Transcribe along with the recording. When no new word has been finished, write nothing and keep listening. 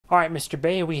Alright, Mr.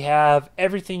 Bay, we have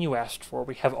everything you asked for.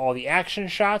 We have all the action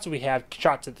shots, we have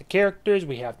shots of the characters,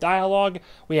 we have dialogue,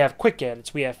 we have quick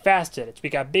edits, we have fast edits, we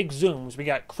got big zooms, we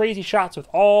got crazy shots with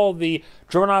all the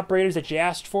drone operators that you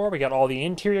asked for, we got all the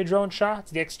interior drone shots,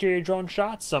 the exterior drone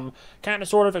shots, some kind of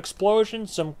sort of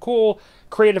explosions, some cool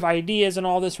creative ideas and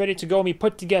all this ready to go and be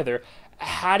put together.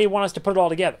 How do you want us to put it all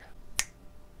together?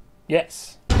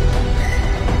 Yes.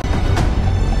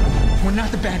 We're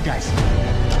not the bad guys.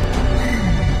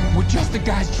 We're just the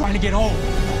guys trying to get home.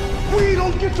 We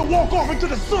don't get to walk off into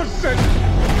the sunset!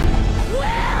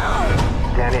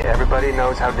 Danny, everybody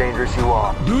knows how dangerous you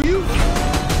are. Do you?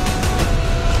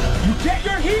 You get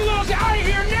your helos out of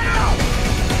here now!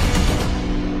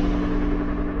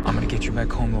 I'm gonna get you back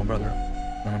home, little brother.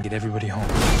 I'm gonna get everybody home.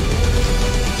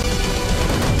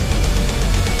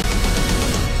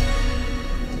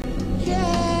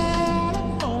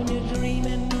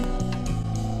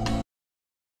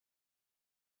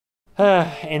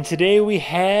 And today we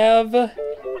have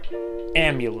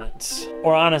Ambulance,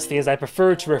 or honestly, as I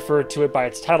prefer to refer to it by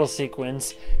its title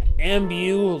sequence,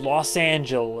 Ambu Los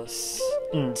Angeles.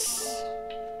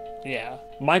 Yeah,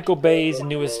 Michael Bay's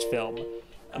newest film.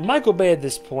 Michael Bay at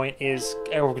this point is,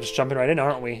 we're just jumping right in,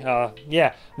 aren't we?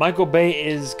 Yeah, Michael Bay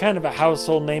is kind of a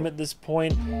household name at this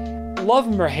point. Love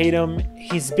him or hate him,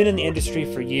 he's been in the industry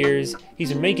for years.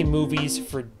 He's been making movies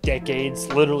for decades,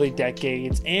 literally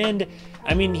decades, and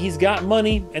I mean, he's got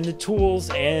money and the tools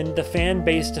and the fan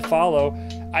base to follow.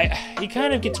 He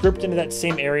kind of gets grouped into that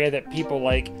same area that people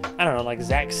like, I don't know, like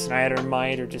Zack Snyder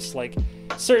might, or just like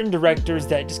certain directors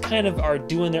that just kind of are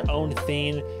doing their own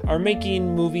thing, are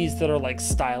making movies that are like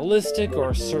stylistic or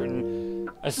a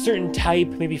certain type,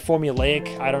 maybe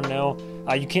formulaic, I don't know.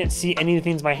 You can't see any of the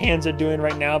things my hands are doing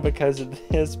right now because of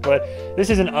this, but this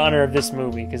is in honor of this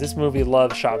movie, because this movie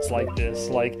loves shots like this.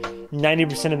 Like,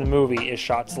 90% of the movie is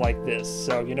shots like this.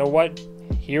 So, you know what?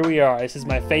 Here we are. This is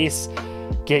my face.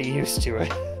 Get used to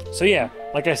it. So yeah,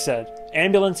 like I said,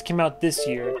 Ambulance came out this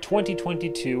year,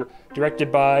 2022,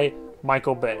 directed by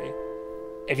Michael Bay.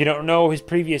 If you don't know his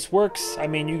previous works, I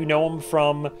mean, you know him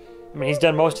from... he's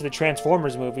done most of the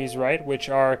Transformers movies, right? Which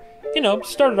are, you know,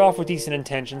 started off with decent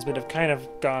intentions, but have kind of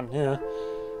gone,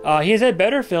 he has had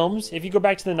better films. If you go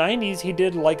back to the 90s, he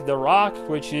did, like, The Rock,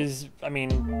 which is, I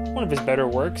mean, one of his better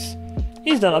works.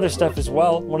 He's done other stuff as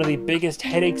well. One of the biggest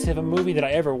headaches of a movie that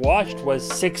I ever watched was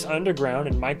Six Underground,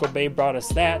 and Michael Bay brought us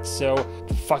that, so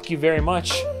fuck you very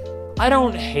much. I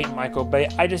don't hate Michael Bay,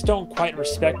 I just don't quite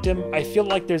respect him. I feel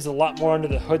like there's a lot more under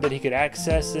the hood that he could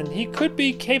access, and he could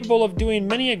be capable of doing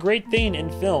many a great thing in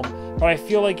film, but I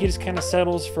feel like he just kind of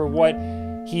settles for what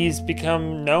he's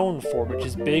become known for, which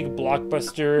is big,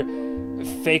 blockbuster,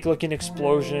 fake-looking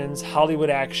explosions, Hollywood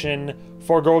action,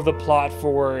 forego the plot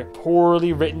for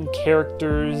poorly written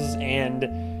characters and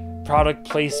product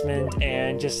placement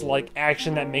and just like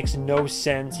action that makes no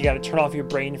sense. You gotta turn off your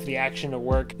brain for the action to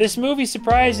work. This movie,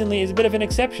 surprisingly, is a bit of an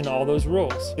exception to all those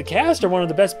rules. The cast are one of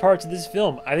the best parts of this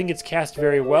film. I think it's cast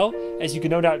very well. As you can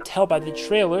no doubt tell by the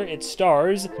trailer, it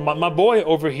stars my boy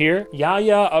over here,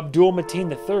 Yahya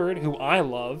Abdul-Mateen III, who I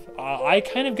love. I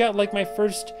kind of got like my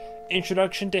first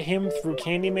introduction to him through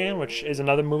Candyman, which is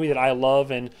another movie that I love,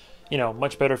 and you know,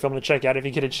 much better film to check out if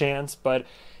you get a chance, but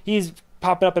he's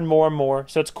popping up in more and more,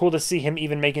 so it's cool to see him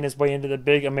even making his way into the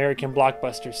big American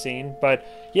blockbuster scene. But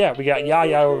yeah, we got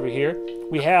Yahya over here.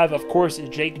 We have, of course,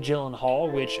 Jake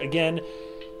Gyllenhaal, which again,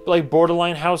 like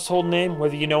borderline household name,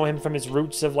 whether you know him from his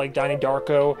roots of like Donnie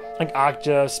Darko, like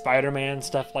Okja, Spider-Man,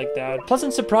 stuff like that.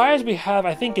 Pleasant surprise, we have,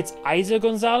 I think it's Isa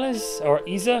Gonzalez, or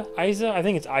Isa, I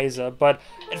think it's Isa, but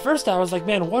at first I was like,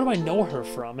 man, what do I know her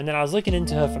from? And then I was looking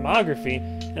into her filmography,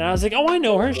 and I was like, oh, I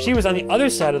know her. She was on the other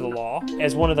side of the law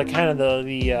as one of the kind of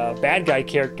the bad guy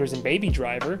characters in Baby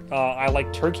Driver. I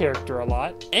liked her character a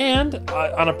lot. And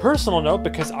on a personal note,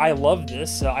 because I love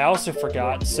this, I also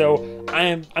forgot, so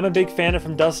I'm a big fan of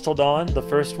From Dusk Till Dawn, the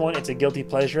first one. It's a guilty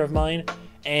pleasure of mine.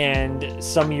 And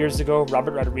some years ago,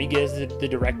 Robert Rodriguez, the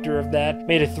director of that,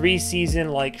 made a 3-season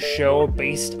like show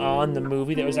based on the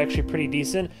movie that was actually pretty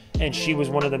decent, and she was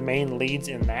one of the main leads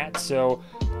in that. So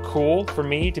cool for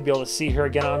me to be able to see her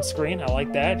again on screen. I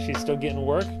like that. She's still getting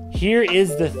work. Here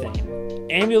is the thing.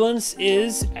 Ambulance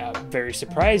is, very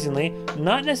surprisingly,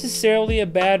 not necessarily a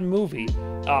bad movie.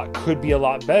 Could be a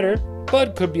lot better,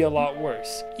 but could be a lot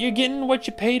worse. You're getting what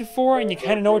you paid for, and you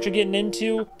kind of know what you're getting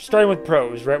into. Starting with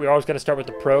pros, right? We always got to start with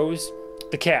the pros.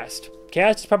 The cast.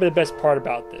 Cast is probably the best part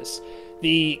about this.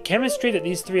 The chemistry that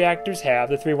these three actors have,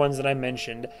 the three ones that I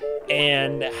mentioned,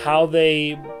 and how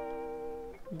they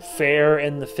fare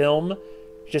in the film,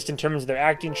 just in terms of their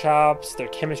acting chops, their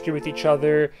chemistry with each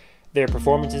other, their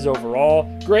performances overall,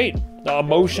 great.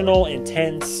 emotional,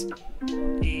 intense.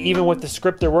 Even with the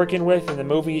script they're working with and the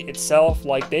movie itself,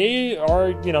 like, they are,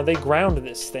 you know, they ground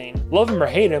this thing. Love him or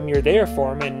hate him, you're there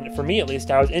for him, and for me at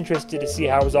least, I was interested to see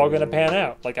how it was all going to pan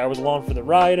out. Like, I was along for the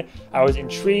ride, I was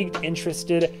intrigued,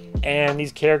 interested, and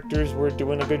these characters were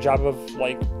doing a good job of,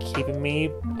 like, keeping me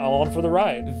along for the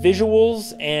ride.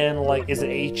 Visuals and, like, is it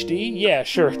HD? Yeah,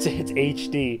 sure, it's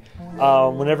HD.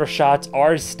 Whenever shots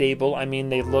are stable, I mean,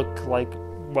 they look, like,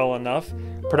 well enough.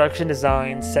 Production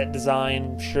design, set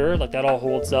design, sure, like that all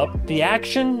holds up. The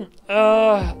action,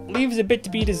 leaves a bit to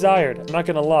be desired, I'm not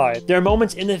gonna lie. There are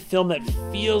moments in the film that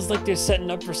feels like they're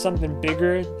setting up for something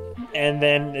bigger, and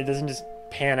then it doesn't just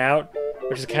pan out,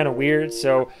 which is kind of weird.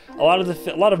 So a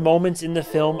lot of moments in the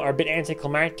film are a bit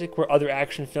anticlimactic, where other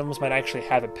action films might actually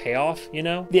have a payoff, you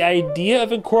know? The idea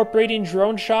of incorporating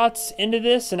drone shots into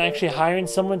this and actually hiring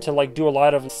someone to, like, do a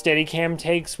lot of Steadicam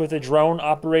takes with a drone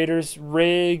operator's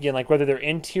rig, and, like, whether they're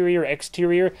interior or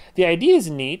exterior, the idea is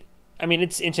neat. I mean,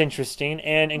 it's interesting,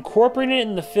 and incorporating it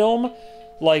in the film,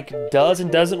 like, does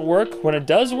and doesn't work. When it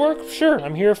does work, sure,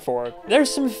 I'm here for it.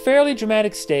 There's some fairly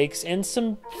dramatic stakes and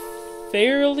some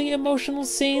fairly emotional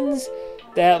scenes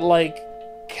that, like,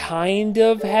 kind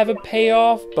of have a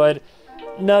payoff, but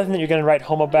nothing that you're gonna write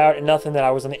home about, and nothing that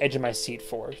I was on the edge of my seat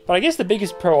for. But I guess the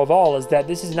biggest pro of all is that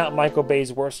this is not Michael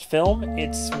Bay's worst film.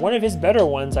 It's one of his better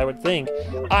ones, I would think.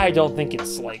 I don't think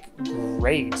it's, like,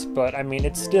 great, but I mean,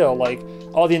 it's still, like,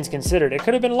 all things considered, it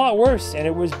could have been a lot worse, and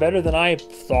it was better than I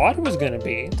thought it was gonna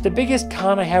be. The biggest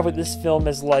con I have with this film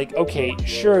is, like, okay,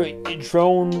 sure,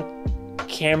 drone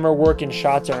camera work and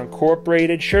shots are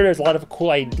incorporated. Sure, there's a lot of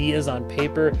cool ideas on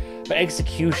paper, but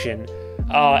execution,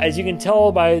 as you can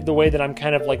tell by the way that I'm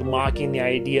kind of, like, mocking the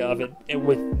idea of it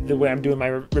with the way I'm doing my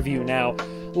review now,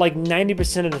 like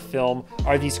 90% of the film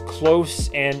are these close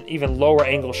and even lower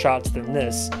angle shots than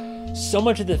this. So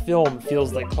much of the film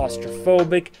feels, like,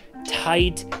 claustrophobic,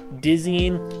 tight,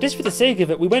 dizzying. Just for the sake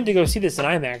of it, we went to go see this in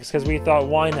IMAX because we thought,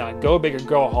 why not? Go big or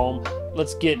go home.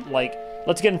 Let's get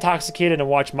intoxicated and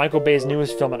watch Michael Bay's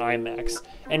newest film in IMAX.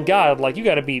 And God, like, you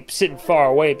gotta be sitting far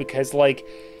away because, like,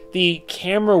 the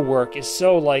camera work is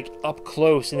so, like, up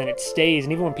close, and then it stays,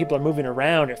 and even when people are moving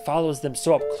around, it follows them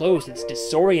so up close, it's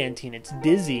disorienting, it's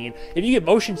dizzying. If you get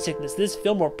motion sickness, this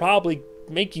film will probably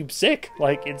make you sick.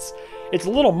 Like, it's a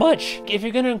little much. If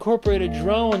you're gonna incorporate a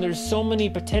drone, there's so many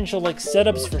potential, like,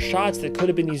 setups for shots that could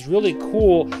have been these really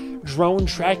cool drone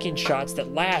tracking shots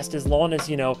that last as long as,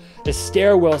 you know, the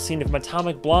stairwell scene from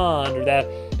Atomic Blonde, or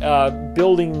that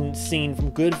building scene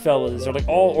from Goodfellas,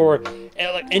 or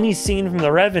like any scene from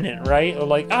The Revenant, right? Or,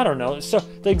 like, I don't know. So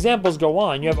the examples go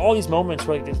on. You have all these moments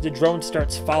where, like, the drone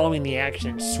starts following the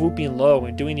action, swooping low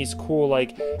and doing these cool,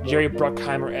 like, Jerry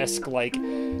Bruckheimer-esque, like,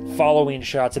 following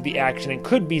shots of the action, and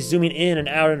could be zooming in and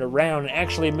out and around and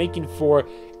actually making for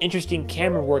interesting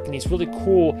camera work and these really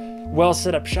cool, well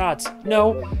set up shots.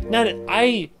 No,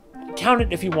 I count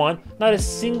it if you want, not a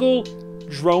single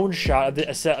drone shot of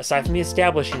aside from the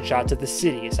establishing shots of the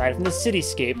city, aside from the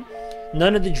cityscape,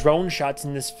 none of the drone shots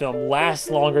in this film last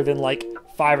longer than, like,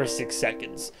 5 or 6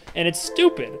 seconds. And it's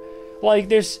stupid. Like,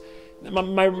 there's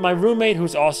my roommate,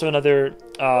 who's also another,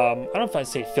 I don't know if I'd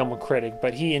say film critic,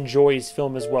 but he enjoys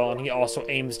film as well, and he also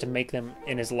aims to make them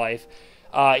in his life.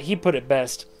 He put it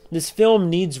best: this film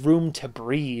needs room to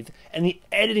breathe, and the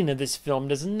editing of this film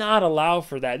does not allow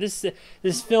for that.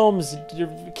 This film's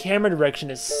camera direction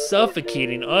is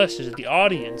suffocating us as the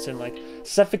audience, and, like,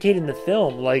 suffocating the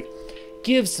film. Like,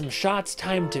 give some shots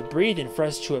time to breathe and for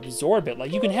us to absorb it.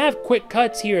 Like, you can have quick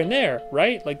cuts here and there,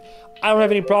 right? Like, I don't have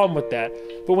any problem with that.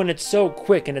 But when it's so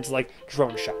quick and it's like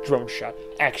drone shot,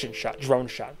 action shot, drone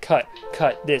shot, cut,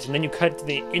 this, and then you cut to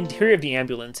the interior of the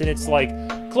ambulance, and it's, like,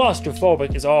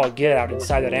 claustrophobic as all get out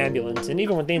inside that ambulance. And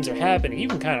even when things are happening, you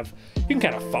can kind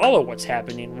of follow what's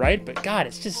happening, right? But God,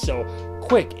 it's just so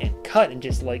quick and cut and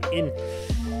just, like,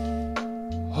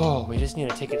 we just need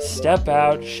to take a step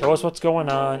out, show us what's going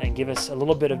on, and give us a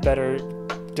little bit of better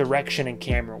direction and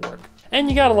camera work. And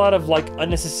you got a lot of, like,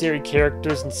 unnecessary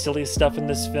characters and silly stuff in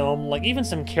this film. Like, even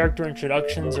some character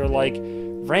introductions are, like,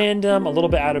 random, a little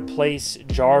bit out of place,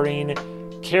 jarring.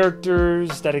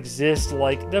 Characters that exist,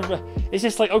 like, it's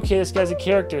just like, okay, this guy's a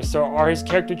character, so are his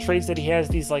character traits that he has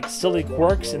these, like, silly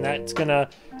quirks, and that's gonna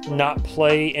not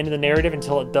play into the narrative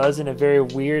until it does in a very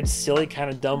weird, silly, kind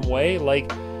of dumb way?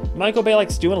 Like, Michael Bay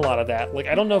likes doing a lot of that. Like,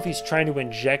 I don't know if he's trying to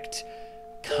inject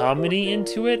comedy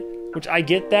into it, which I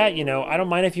get that, you know, I don't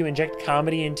mind if you inject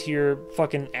comedy into your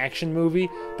fucking action movie,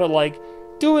 but, like,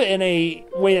 do it in a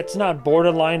way that's not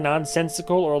borderline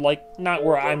nonsensical, or, like, not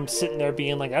where I'm sitting there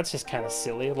being like, that's just kind of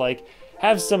silly. Like,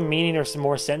 have some meaning or some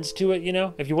more sense to it, you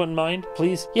know, if you wouldn't mind,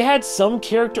 please. You had some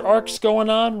character arcs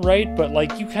going on, right? But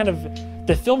like you kind of,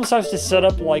 the film starts to set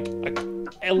up like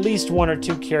at least 1 or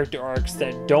 2 character arcs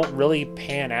that don't really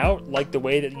pan out like the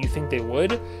way that you think they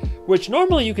would, which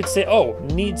normally you could say, oh,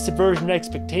 neat subversion of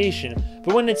expectation.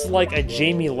 But when it's like a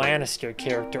Jaime Lannister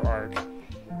character arc,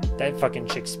 that fucking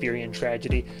Shakespearean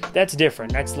tragedy, that's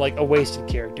different. That's like a wasted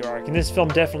character arc, and this film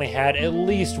definitely had at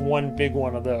least one big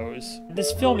one of those.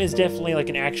 This film is definitely like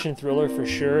an action thriller for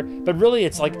sure, but really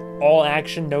it's like all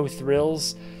action, no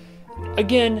thrills.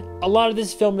 Again, a lot of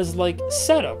this film is like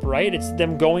setup, right? It's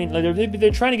them going,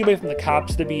 they're trying to get away from the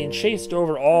cops, they're being chased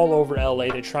all over LA,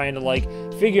 they're trying to like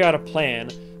figure out a plan.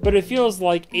 But it feels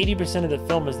like 80% of the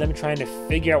film is them trying to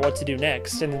figure out what to do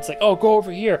next. And it's like, oh, go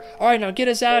over here. All right, now get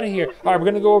us out of here. All right,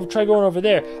 we're going to try going over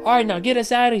there. All right, now get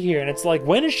us out of here. And it's like,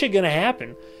 when is shit going to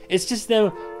happen? It's just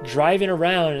them driving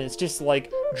around, and it's just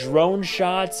like drone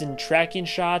shots and tracking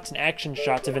shots and action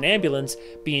shots of an ambulance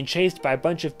being chased by a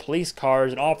bunch of police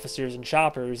cars and officers and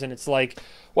choppers. And it's like,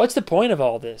 what's the point of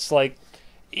all this? Like,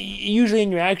 usually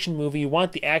in your action movie, you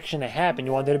want the action to happen.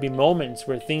 You want there to be moments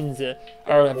where things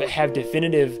have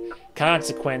definitive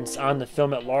consequence on the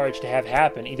film at large to have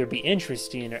happen, either be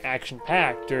interesting or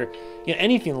action-packed or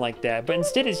anything like that. But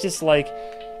instead, it's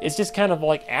just kind of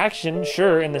like action,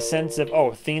 sure, in the sense of,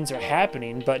 oh, things are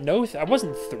happening, but no, I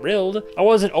wasn't thrilled. I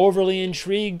wasn't overly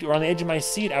intrigued or on the edge of my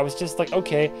seat. I was just like,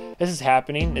 okay, this is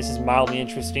happening. This is mildly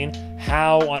interesting.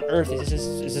 How on earth is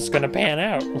this going to pan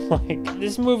out? Like,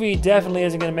 this movie definitely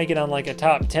isn't going to make it on like a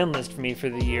top 10 list for me for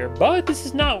the year, but this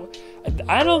is not,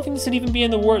 I don't think this would even be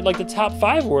in the top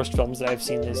 5 worst films that I've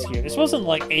seen this year. This wasn't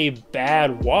like a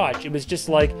bad watch. It was just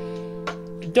like,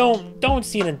 don't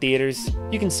see it in theaters.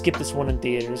 You can skip this one in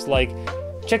theaters. Like,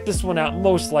 check this one out.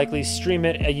 Most likely stream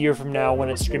it a year from now when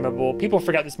it's streamable. People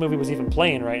forgot this movie was even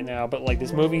playing right now, but like,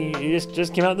 this movie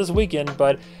just came out this weekend.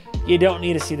 But you don't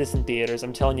need to see this in theaters.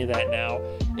 I'm telling you that now.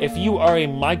 If you are a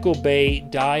Michael Bay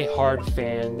die-hard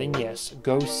fan, then yes,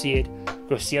 go see it.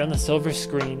 Go see it on the silver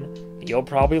screen. You'll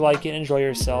probably like it and enjoy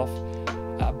yourself.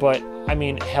 But I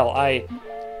mean, hell, I'd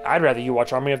rather you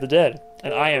watch Army of the Dead.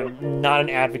 And I am not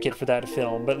an advocate for that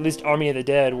film, but at least Army of the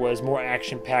Dead was more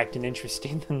action-packed and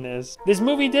interesting than this. This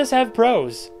movie does have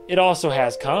pros. It also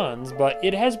has cons, but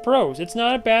it has pros. It's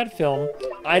not a bad film.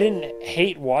 I didn't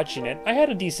hate watching it. I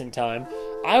had a decent time.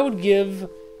 I would give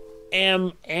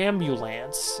Ambu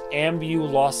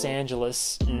Los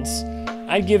Angeles,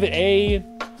 I'd give it a,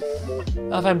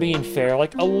 if I'm being fair,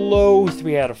 like a low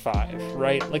 3 out of 5,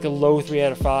 right? Like a low 3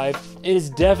 out of 5. It is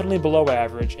definitely below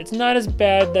average. It's not as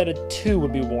bad that a 2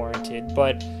 would be warranted,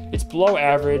 but it's below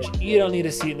average. You don't need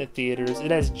to see it in the theaters.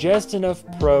 It has just enough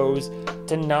pros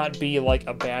to not be like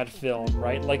a bad film,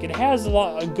 right? Like, it has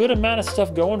a good amount of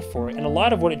stuff going for it, and a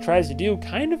lot of what it tries to do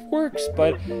kind of works,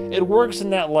 but it works in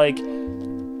that like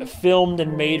filmed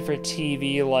and made for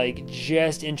TV, like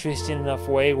just interesting enough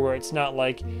way where it's not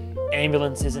like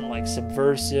Ambulance isn't like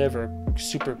subversive or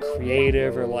super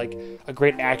creative or like a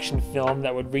great action film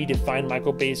that would redefine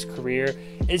Michael Bay's career.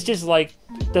 It's just like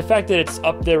the fact that it's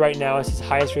up there right now as his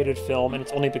highest rated film, and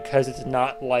it's only because it's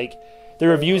not like the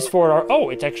reviews for it are, oh,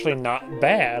 it's actually not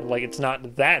bad, like it's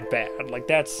not that bad. Like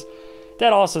that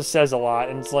also says a lot,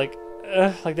 and it's like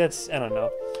that's, I don't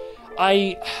know.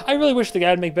 I really wish the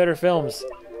guy would make better films.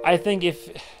 I think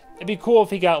it'd be cool if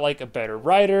he got like a better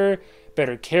writer,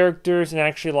 better characters, and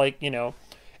actually like,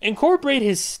 incorporate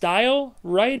his style,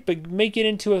 right? But make it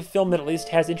into a film that at least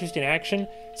has interesting action.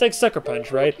 It's like Sucker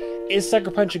Punch, right? Is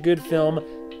Sucker Punch a good film?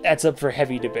 That's up for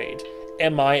heavy debate.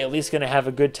 Am I at least going to have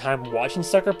a good time watching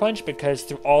Sucker Punch? Because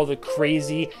through all the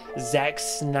crazy Zack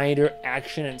Snyder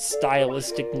action and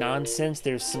stylistic nonsense,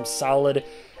 there's some solid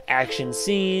action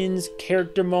scenes,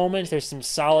 character moments, there's some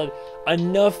solid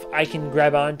enough I can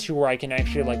grab onto where I can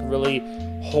actually like really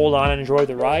hold on and enjoy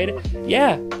the ride.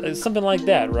 Yeah, something like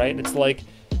that, right? It's like,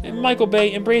 Michael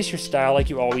Bay, embrace your style like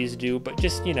you always do, but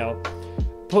just,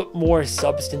 put more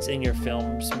substance in your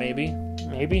films, maybe,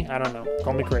 I don't know,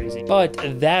 call me crazy. But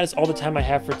that is all the time I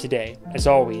have for today. As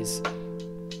always,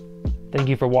 thank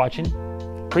you for watching.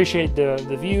 Appreciate the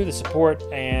view, the support,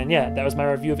 and yeah, that was my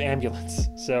review of Ambulance.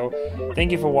 So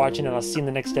thank you for watching, and I'll see you in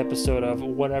the next episode of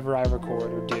whatever I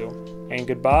record or do. And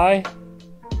goodbye,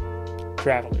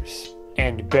 travelers.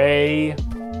 And Bay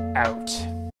out.